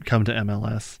possibly come to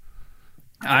MLS?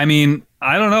 I mean,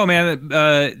 I don't know,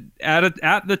 man.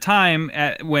 At the time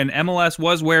when MLS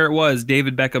was where it was,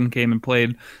 David Beckham came and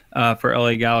played for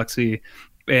LA Galaxy,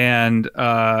 and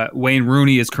Wayne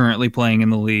Rooney is currently playing in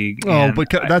the league. Oh, but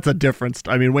that's a difference.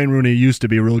 I mean, Wayne Rooney used to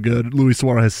be real good. Luis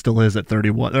Suarez still is at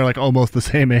 31. They're like almost the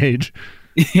same age.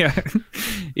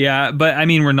 Yeah. But I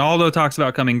mean, Ronaldo talks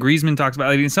about coming. Griezmann talks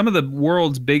about. I mean, some of the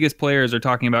world's biggest players are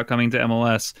talking about coming to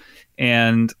MLS,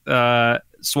 and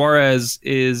Suarez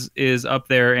is up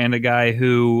there, and a guy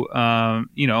who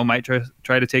might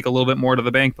try to take a little bit more to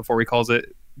the bank before he calls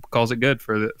it good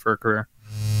for a career.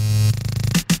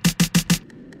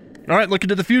 All right, looking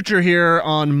to the future here.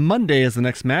 On Monday is the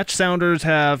next match. Sounders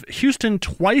have Houston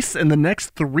twice in the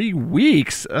next 3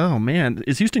 weeks. Oh man,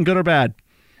 is Houston good or bad?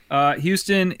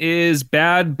 Houston is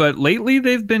bad, but lately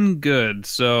they've been good,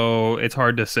 so it's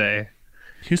hard to say.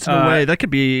 Houston away, that could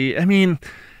be. I mean,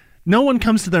 no one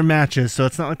comes to their matches, so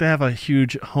it's not like they have a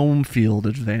huge home field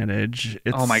advantage.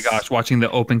 Oh my gosh, watching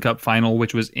the Open Cup final,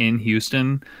 which was in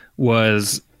Houston,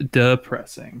 was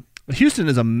depressing. Houston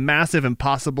is a massive,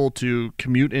 impossible to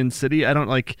commute in city. I don't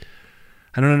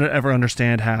ever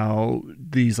understand how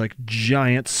these like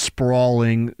giant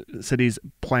sprawling cities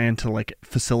plan to like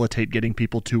facilitate getting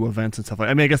people to events and stuff like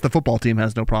that. I mean, I guess the football team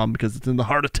has no problem because it's in the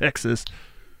heart of Texas.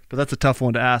 But that's a tough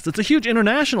one to ask. It's a huge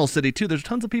international city, too. There's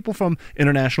tons of people from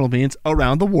international means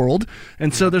around the world.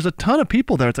 And so there's a ton of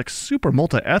people there. It's like super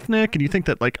multi-ethnic. And you think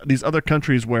that like these other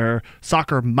countries where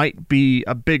soccer might be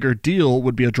a bigger deal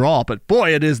would be a draw. But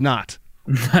boy, it is not.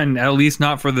 At least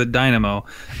not for the Dynamo.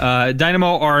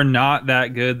 Dynamo are not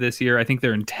that good this year. I think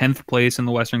they're in 10th place in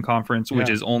the Western Conference, which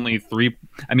is only 3.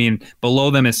 I mean,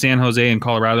 below them is San Jose and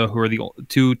Colorado, who are the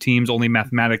 2 teams only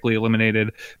mathematically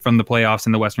eliminated from the playoffs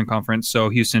in the Western Conference. So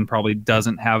Houston probably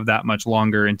doesn't have that much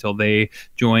longer until they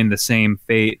join the same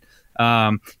fate.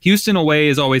 Houston away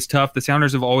is always tough. The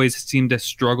Sounders have always seemed to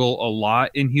struggle a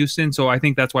lot in Houston, so I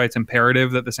think that's why it's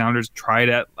imperative that the Sounders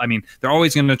they're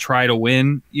always going to try to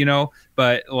win,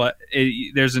 but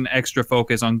there's an extra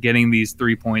focus on getting these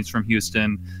 3 points from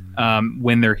Houston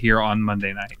when they're here on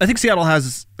Monday night. I think Seattle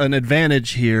has an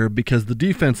advantage here because the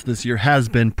defense this year has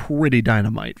been pretty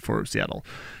dynamite for Seattle.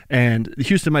 And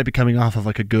Houston might be coming off of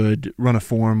like a good run of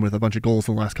form with a bunch of goals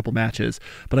in the last couple matches.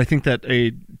 But I think that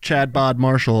a Chad Bod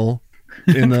Marshall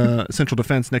in the central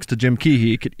defense next to Jim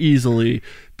Keehee could easily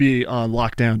be on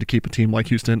lockdown to keep a team like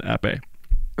Houston at bay.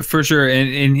 For sure,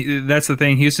 and that's the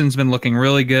thing. Houston's been looking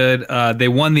really good. They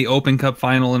won the Open Cup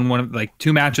final in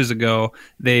 2 matches ago.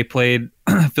 They played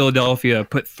Philadelphia,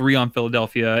 put 3 on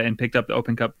Philadelphia, and picked up the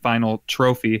Open Cup final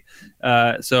trophy.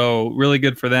 So really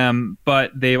good for them.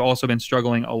 But they've also been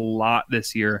struggling a lot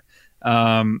this year.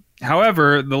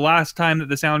 However, the last time that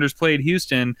the Sounders played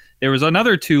Houston, there was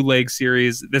another 2-leg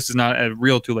series. This is not a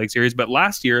real 2-leg series, but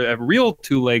last year, a real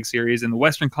 2-leg series in the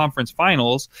Western Conference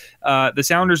Finals. The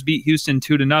Sounders beat Houston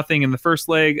 2-0 in the first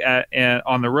leg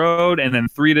on the road, and then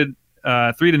 3-0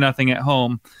 at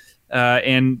home.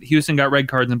 And Houston got red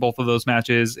cards in both of those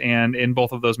matches, and in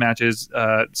both of those matches,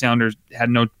 Sounders had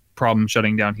no problem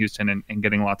shutting down Houston and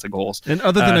getting lots of goals. And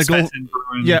other than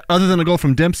other than a goal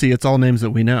from Dempsey, it's all names that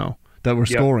we know that were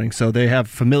scoring. So they have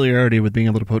familiarity with being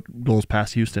able to put goals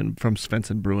past Houston from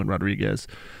Svensson, Bruin, Rodriguez.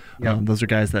 Those are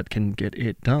guys that can get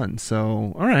it done.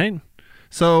 So, all right.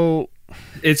 So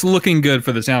it's looking good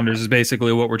for the Sounders is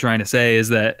basically what we're trying to say, is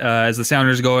that as the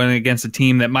Sounders go in against a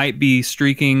team that might be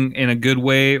streaking in a good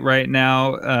way right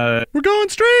now. We're going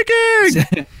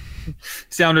streaking!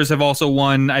 Sounders have also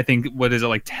won, I think,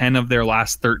 10 of their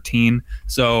last 13.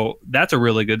 So that's a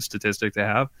really good statistic to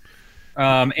have.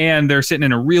 And they're sitting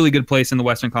in a really good place in the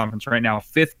Western Conference right now,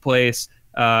 5th place.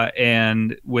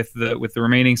 And with the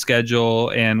remaining schedule,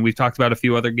 and we've talked about a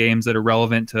few other games that are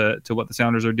relevant to what the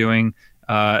Sounders are doing.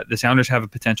 The Sounders have a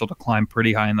potential to climb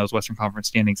pretty high in those Western Conference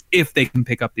standings if they can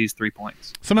pick up these 3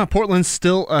 points. Somehow Portland's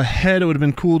still ahead. It would have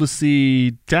been cool to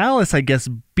see Dallas, I guess,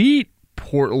 beat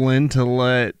Portland to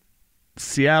let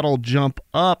Seattle jump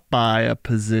up by a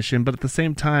position, but at the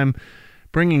same time,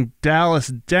 bringing Dallas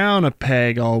down a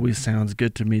peg always sounds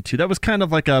good to me too. That was kind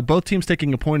of like both teams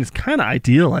taking a point is kind of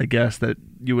ideal, I guess, that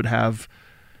you would have.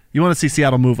 You want to see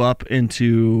Seattle move up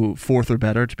into 4th or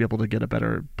better to be able to get a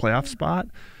better playoff spot.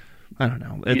 I don't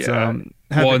know. It's and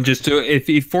just if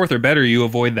 4th or better, you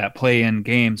avoid that play-in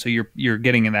game, so you're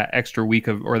getting in that extra week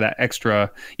you're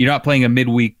not playing a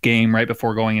midweek game right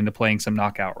before going into playing some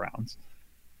knockout rounds.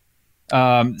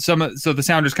 So the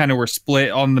Sounders kind of were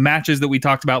split on the matches that we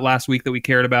talked about last week that we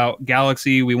cared about.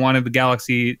 Galaxy, we wanted the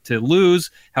Galaxy to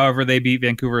lose. However, they beat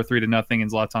Vancouver 3-0,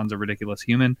 and Zlatan's a ridiculous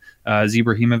human.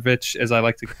 Zibrahimovic,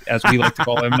 as we like to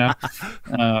call him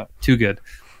now. Too good.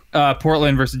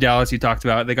 Portland versus Dallas, you talked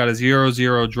about. They got a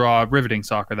 0-0 draw, riveting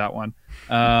soccer, that one.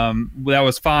 That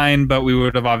was fine, but we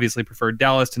would have obviously preferred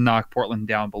Dallas to knock Portland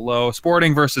down below.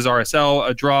 Sporting versus RSL,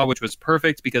 a draw, which was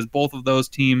perfect because both of those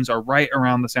teams are right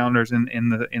around the Sounders in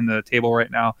the table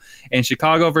right now. And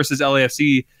Chicago versus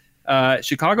LAFC,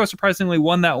 Chicago surprisingly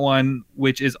won that one,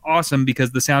 which is awesome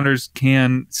because the Sounders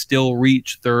can still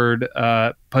reach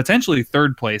potentially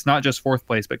third place, not just fourth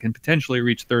place, but can potentially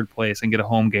reach third place and get a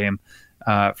home game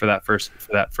for that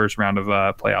first round of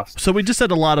playoffs. So we just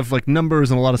said a lot of like numbers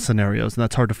and a lot of scenarios, and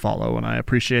that's hard to follow, and I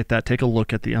appreciate that. Take a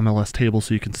look at the MLS table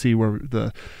so you can see where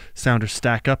the Sounders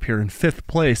stack up here in fifth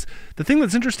place. The thing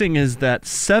that's interesting is that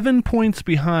 7 points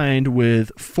behind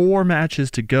with 4 matches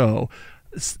to go.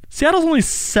 Seattle's only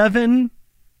 7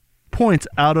 points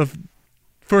out of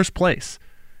first place.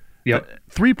 Yep.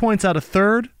 3 points out of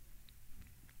third.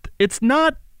 It's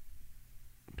not...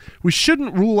 We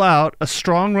shouldn't rule out a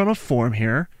strong run of form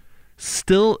here.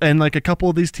 Still, and like a couple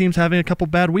of these teams having a couple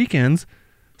bad weekends,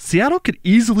 Seattle could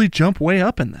easily jump way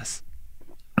up in this.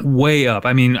 Way up.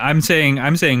 I mean, I'm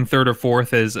saying third or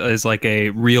fourth is like a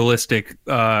realistic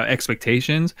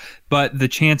expectations, but the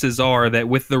chances are that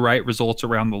with the right results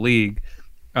around the league,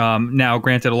 now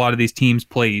granted, a lot of these teams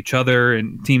play each other,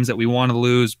 and teams that we want to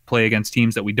lose play against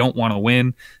teams that we don't want to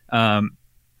win.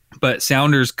 But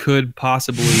Sounders could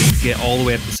possibly get all the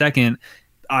way up to second.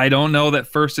 I don't know that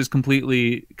first is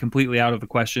completely out of the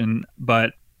question,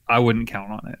 but I wouldn't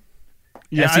count on it.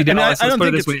 Yeah, FC Dallas, I don't let's put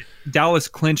it think this way. Dallas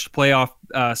clinched playoff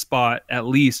spot at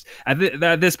least.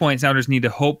 At this point, Sounders need to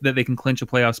hope that they can clinch a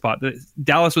playoff spot.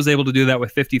 Dallas was able to do that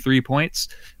with 53 points.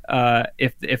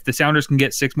 If the Sounders can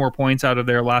get 6 more points out of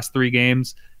their last 3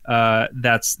 games,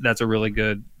 that's a really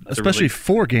good. Especially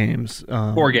 4 games.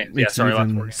 4 games. Yeah, sorry,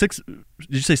 last 4 games. 6.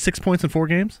 Did you say 6 points in 4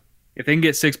 games? If they can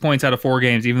get 6 points out of 4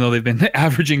 games, even though they've been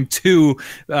averaging 2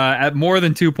 at more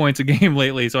than 2 points a game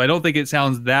lately, so I don't think it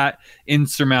sounds that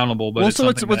insurmountable. But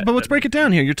let's break it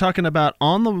down here. You're talking about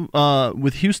on the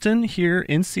with Houston here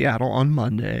in Seattle on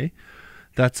Monday.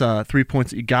 That's 3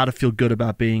 points that you got to feel good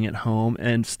about being at home,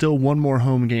 and still one more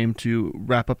home game to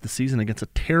wrap up the season against a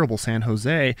terrible San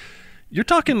Jose. You're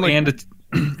talking like.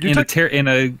 In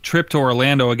a trip to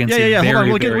Orlando against Hold on.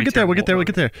 We'll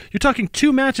get there. You're talking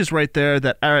 2 matches right there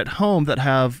that are at home that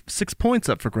have 6 points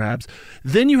up for grabs.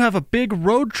 Then you have a big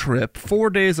road trip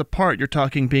 4 days apart. You're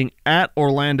talking being at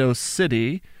Orlando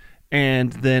City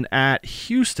and then at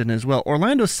Houston as well.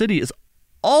 Orlando City is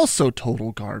also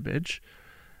total garbage.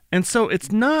 And so it's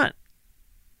not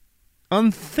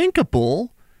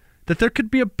unthinkable that there could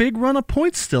be a big run of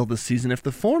points still this season if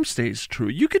the form stays true.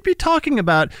 You could be talking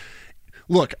about...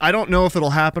 Look, I don't know if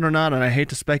it'll happen or not, and I hate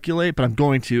to speculate, but I'm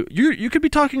going to. You could be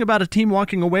talking about a team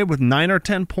walking away with 9 or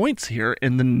 10 points here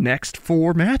in the next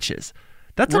 4 matches.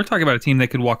 We're talking about a team that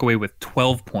could walk away with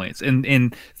 12 points.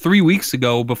 And 3 weeks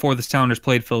ago, before the Sounders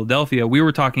played Philadelphia, we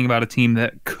were talking about a team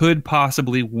that could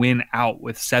possibly win out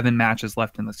with 7 matches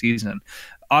left in the season.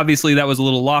 Obviously, that was a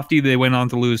little lofty. They went on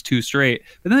to lose 2 straight,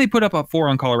 but then they put up 4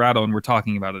 on Colorado, and we're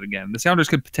talking about it again. The Sounders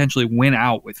could potentially win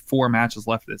out with 4 matches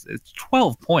left. It's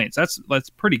 12 points. That's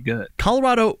pretty good.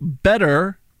 Colorado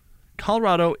better.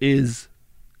 Colorado is...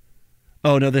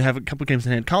 Oh, no, they have a couple games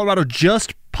in hand. Colorado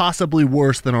just possibly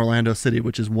worse than Orlando City,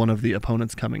 which is one of the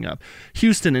opponents coming up.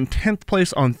 Houston in 10th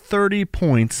place on 30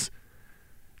 points.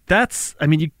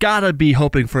 You got to be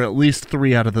hoping for at least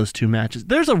 3 out of those 2 matches.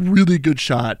 There's a really good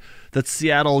shot that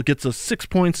Seattle gets those 6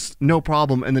 points, no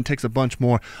problem, and then takes a bunch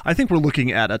more. I think we're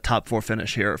looking at a top 4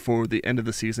 finish here for the end of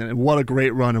the season, and what a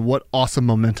great run and what awesome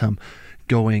momentum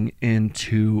going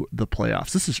into the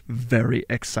playoffs. This is very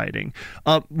exciting.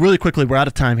 Really quickly, we're out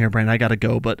of time here, Brandon. I got to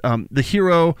go, but the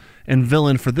hero and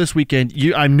villain for this weekend,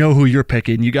 I know who you're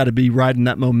picking. You got to be riding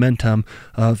that momentum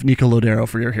of Nico Lodeiro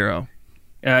for your hero.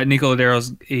 Nico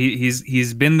Lodeiro's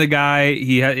he's been the guy.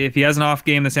 If he has an off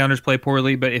game, the Sounders play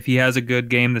poorly. But if he has a good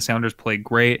game, the Sounders play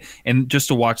great. And just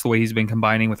to watch the way he's been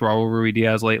combining with Raul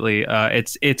Ruidiaz lately,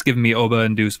 it's given me Oba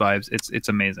and Deuce vibes. It's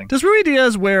amazing. Does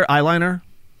Ruidiaz wear eyeliner?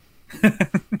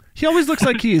 He always looks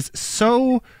like he is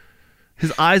so.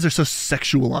 His eyes are so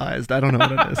sexualized. I don't know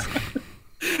what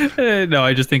it is. No,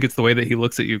 I just think it's the way that he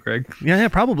looks at you, Greg. Yeah,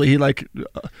 probably. He looks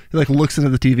into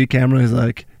the TV camera. He's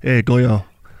like, "Hey, Goyo,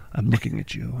 I'm looking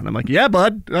at you," and I'm like, "Yeah,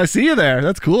 bud, I see you there.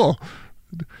 That's cool.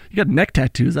 You got neck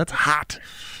tattoos. That's hot."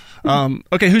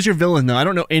 Okay, who's your villain though? I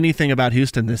don't know anything about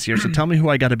Houston this year, so tell me who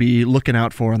I got to be looking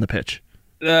out for on the pitch.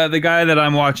 The guy that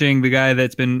I'm watching, the guy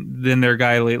that's been their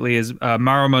guy lately is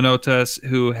Mauro Manotas,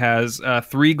 who has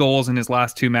 3 goals in his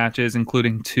last 2 matches,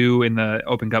 including 2 in the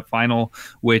Open Cup final,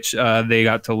 which they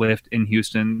got to lift in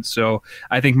Houston. So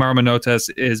I think Mauro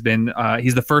Manotas has been,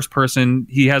 he's the first person,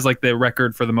 he has like the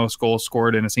record for the most goals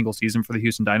scored in a single season for the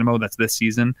Houston Dynamo. That's this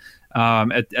season.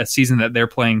 A season that they're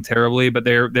playing terribly, but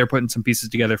they're putting some pieces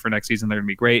together for next season. They're going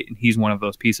to be great, and he's one of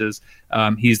those pieces.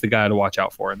 He's the guy to watch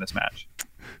out for in this match.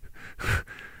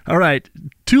 All right.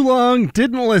 Too long,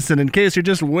 didn't listen. In case you're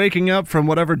just waking up from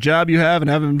whatever job you have and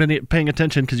haven't been paying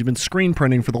attention because you've been screen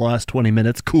printing for the last 20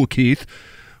 minutes. Cool, Keith.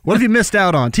 What have you missed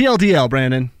out on? TLDL,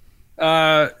 Brandon.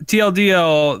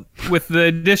 TLDL, with the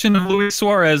addition of Luis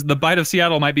Suarez, the bite of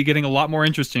Seattle might be getting a lot more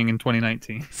interesting in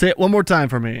 2019. Say it one more time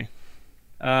for me.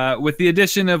 With the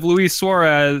addition of Luis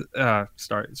Suarez,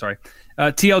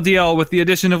 TLDL, with the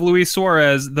addition of Luis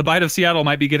Suarez, the bite of Seattle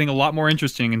might be getting a lot more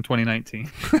interesting in 2019.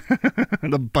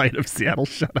 The bite of Seattle,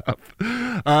 shut up.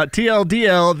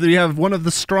 TLDL, we have one of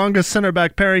the strongest center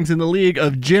back pairings in the league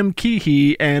of Jim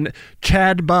Keehee and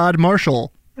Chad Bod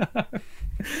Marshall. Chad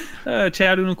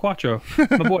Unuquacho,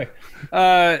 my boy.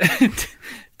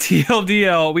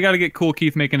 TLDL, we got to get Cool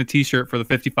Keith making a t-shirt for the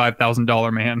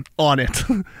 $55,000 man. On it.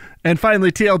 And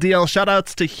finally, TLDL,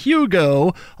 shout-outs to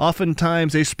Hugo,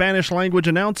 oftentimes a Spanish-language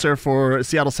announcer for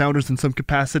Seattle Sounders in some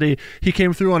capacity. He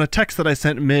came through on a text that I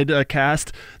sent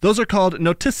mid-cast. Those are called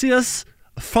noticias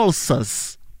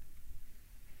falsas.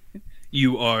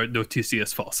 You are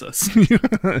noticias falsas.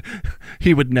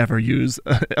 He would never use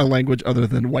a language other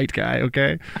than white guy,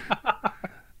 okay?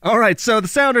 All right, so the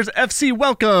Sounders FC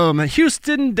welcome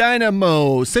Houston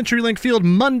Dynamo, CenturyLink Field,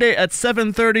 Monday at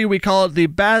 7:30. We call it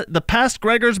the Past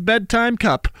Gregor's Bedtime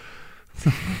Cup.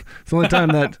 It's the only time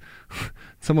that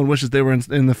someone wishes they were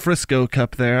in the Frisco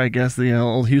Cup there. I guess the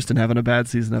old Houston having a bad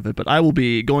season of it. But I will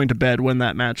be going to bed when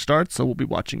that match starts, so we'll be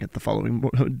watching it the following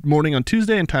morning on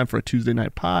Tuesday in time for a Tuesday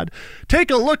night pod.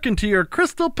 Take a look into your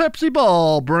Crystal Pepsi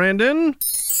ball, Brandon,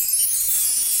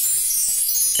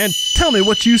 and tell me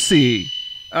what you see.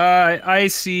 I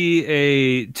see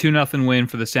a 2-0 win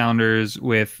for the Sounders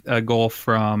with a goal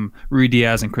from Rui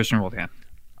Diaz and Christian Roldan.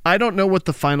 I don't know what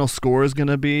the final score is going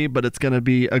to be, but it's going to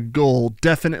be a goal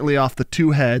definitely off the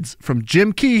 2 heads from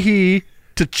Jim Keehee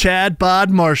to Chad Bod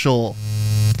Marshall.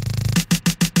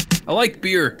 I like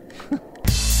beer.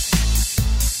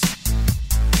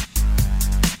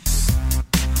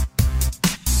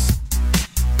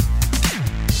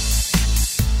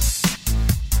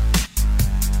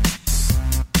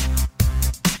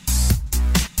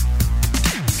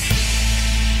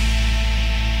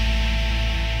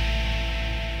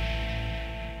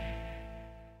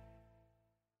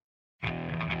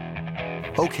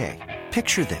 Okay,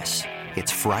 picture this.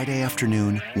 It's Friday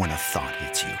afternoon when a thought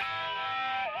hits you.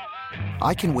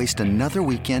 I can waste another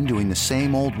weekend doing the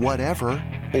same old whatever,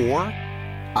 or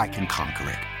I can conquer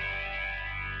it.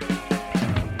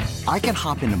 I can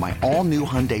hop into my all-new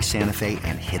Hyundai Santa Fe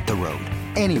and hit the road.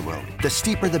 Any road. The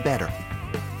steeper, the better.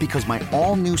 Because my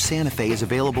all-new Santa Fe is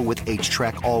available with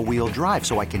H-Track all-wheel drive,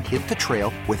 so I can hit the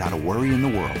trail without a worry in the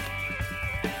world.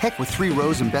 Heck, with 3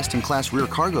 rows and best-in-class rear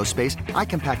cargo space, I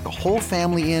can pack the whole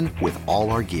family in with all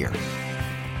our gear.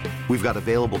 We've got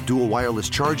available dual wireless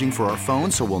charging for our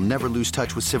phones, so we'll never lose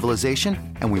touch with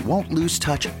civilization, and we won't lose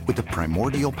touch with the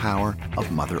primordial power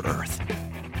of Mother Earth.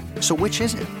 So which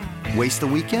is it? Waste the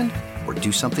weekend or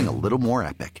do something a little more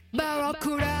epic?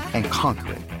 And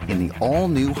conquer it in the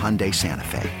all-new Hyundai Santa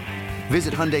Fe.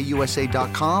 Visit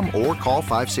HyundaiUSA.com or call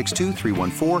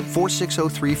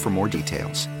 562-314-4603 for more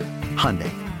details.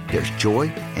 Hyundai, there's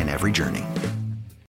joy in every journey.